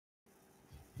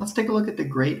Let's take a look at the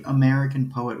great American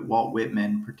poet Walt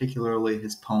Whitman, particularly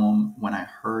his poem, When I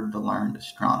Heard the Learned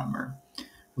Astronomer.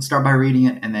 We'll start by reading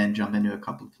it and then jump into a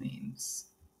couple of themes.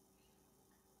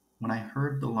 When I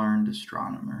heard the learned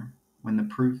astronomer, when the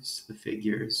proofs, the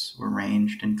figures, were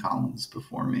ranged in columns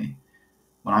before me,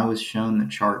 when I was shown the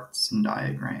charts and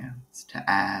diagrams to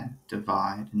add,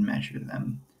 divide, and measure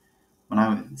them, when I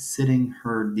was sitting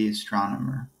heard the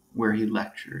astronomer, where he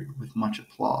lectured with much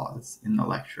applause in the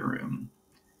lecture room,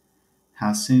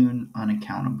 how soon,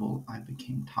 unaccountable, I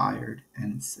became tired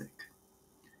and sick,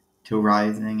 till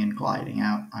rising and gliding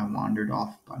out, I wandered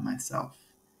off by myself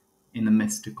in the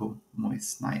mystical,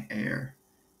 moist night air,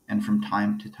 and from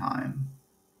time to time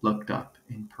looked up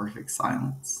in perfect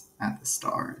silence at the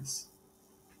stars.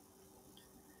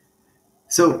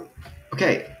 So,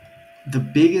 okay, the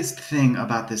biggest thing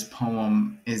about this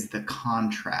poem is the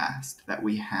contrast that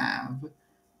we have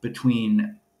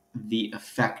between the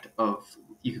effect of,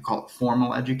 you could call it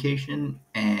formal education,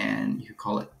 and you could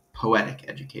call it poetic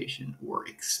education or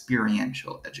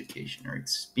experiential education or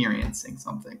experiencing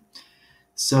something.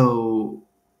 So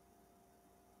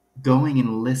going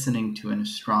and listening to an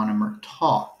astronomer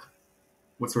talk,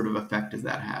 what sort of effect does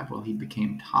that have? Well, he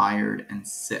became tired and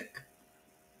sick,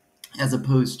 as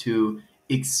opposed to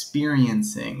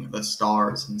experiencing the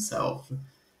stars himself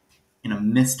in a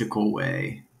mystical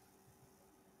way.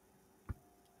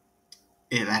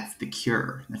 That's the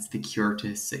cure. That's the cure to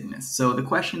his sickness. So the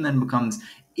question then becomes,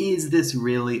 is this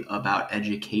really about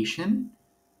education?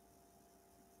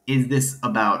 Is this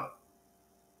about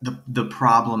the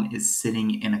problem is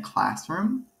sitting in a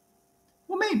classroom?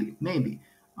 Well, maybe.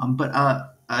 But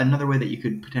another way that you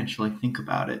could potentially think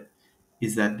about it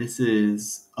is that this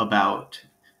is about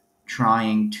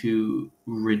trying to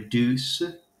reduce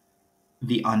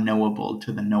the unknowable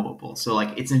to the knowable. So,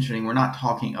 like, it's interesting. We're not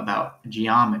talking about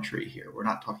geometry here. We're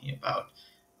not talking about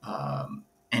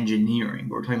engineering.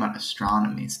 We're talking about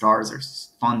astronomy. Stars are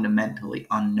fundamentally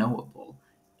unknowable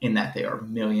in that they are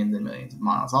millions and millions of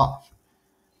miles off.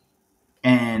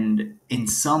 And in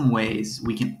some ways,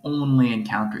 we can only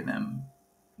encounter them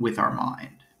with our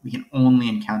mind. We can only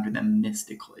encounter them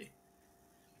mystically.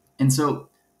 And so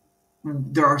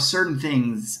there are certain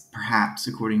things, perhaps,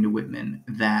 according to Whitman,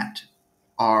 that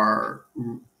are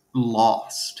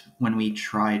lost when we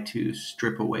try to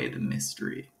strip away the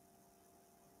mystery,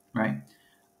 right?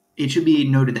 It should be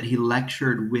noted that he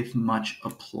lectured with much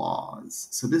applause.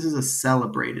 So this is a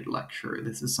celebrated lecturer.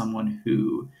 This is someone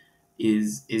who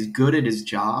is good at his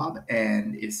job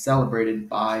and is celebrated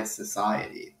by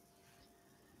society.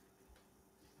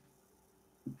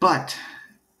 But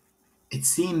it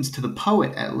seems to the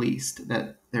poet, at least,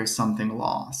 that there's something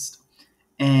lost.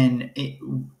 And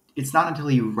it's not until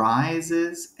he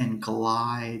rises and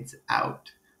glides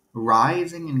out.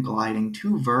 Rising and gliding,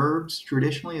 two verbs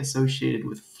traditionally associated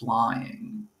with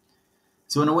flying.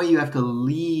 So in a way, you have to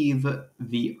leave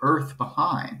the earth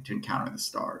behind to encounter the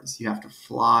stars. You have to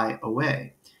fly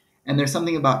away. And there's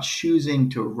something about choosing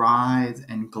to rise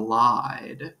and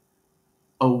glide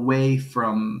away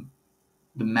from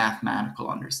the mathematical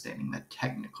understanding, the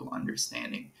technical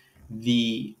understanding,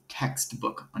 the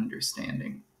textbook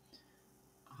understanding,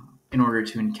 in order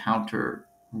to encounter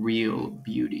real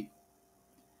beauty.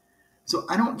 So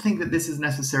I don't think that this is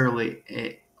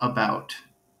necessarily about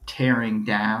tearing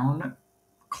down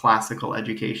classical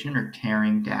education or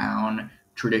tearing down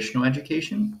traditional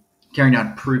education, tearing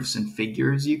down proofs and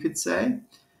figures, you could say.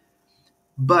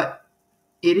 But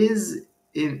it is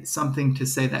something to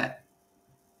say that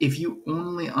if you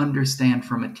only understand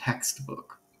from a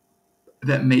textbook,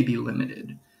 that may be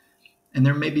limited. And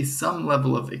there may be some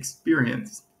level of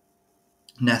experience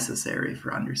necessary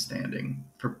for understanding,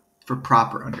 for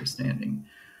proper understanding.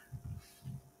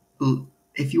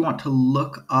 If you want to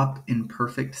look up in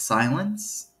perfect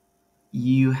silence,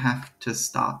 you have to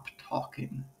stop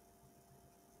talking.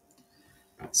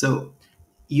 So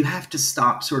you have to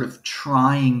stop sort of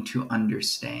trying to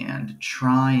understand,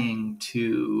 trying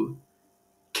to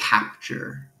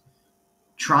capture,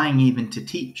 trying even to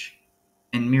teach,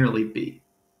 and merely be.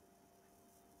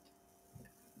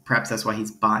 Perhaps that's why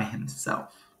he's by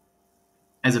himself,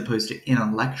 as opposed to in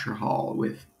a lecture hall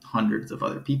with hundreds of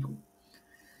other people.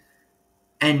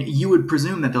 And you would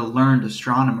presume that the learned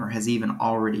astronomer has even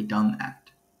already done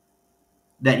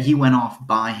that he went off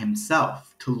by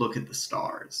himself to look at the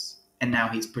stars, and now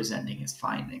he's presenting his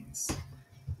findings.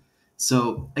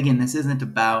 So again, this isn't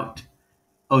about,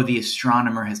 oh, the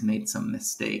astronomer has made some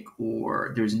mistake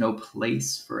or there's no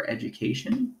place for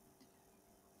education,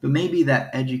 but maybe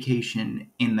that education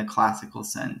in the classical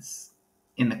sense,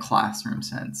 in the classroom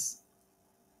sense,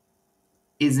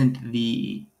 isn't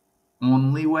the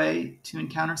only way to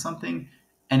encounter something.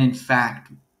 And in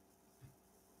fact,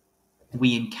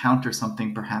 we encounter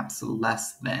something perhaps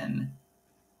less than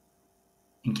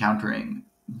encountering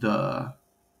the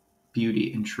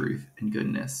beauty and truth and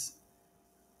goodness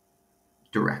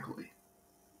directly.